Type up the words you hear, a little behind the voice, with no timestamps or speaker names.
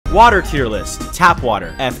Water tier list. Tap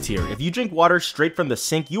water, F tier. If you drink water straight from the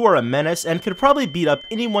sink, you are a menace and could probably beat up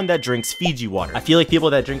anyone that drinks Fiji water. I feel like people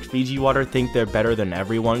that drink Fiji water think they're better than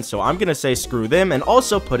everyone, so I'm gonna say screw them and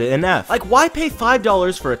also put it in F. Like, why pay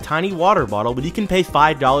 $5 for a tiny water bottle when you can pay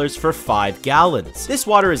 $5 for 5 gallons? This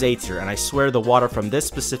water is A tier, and I swear the water from this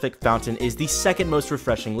specific fountain is the second most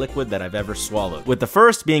refreshing liquid that I've ever swallowed, with the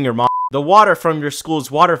first being your mom. The water from your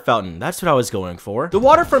school's water fountain, that's what I was going for. The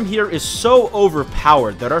water from here is so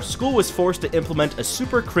overpowered that our school was forced to implement a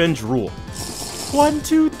super cringe rule. 1,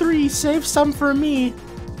 2, 3, save some for me.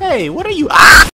 Hey, what are you—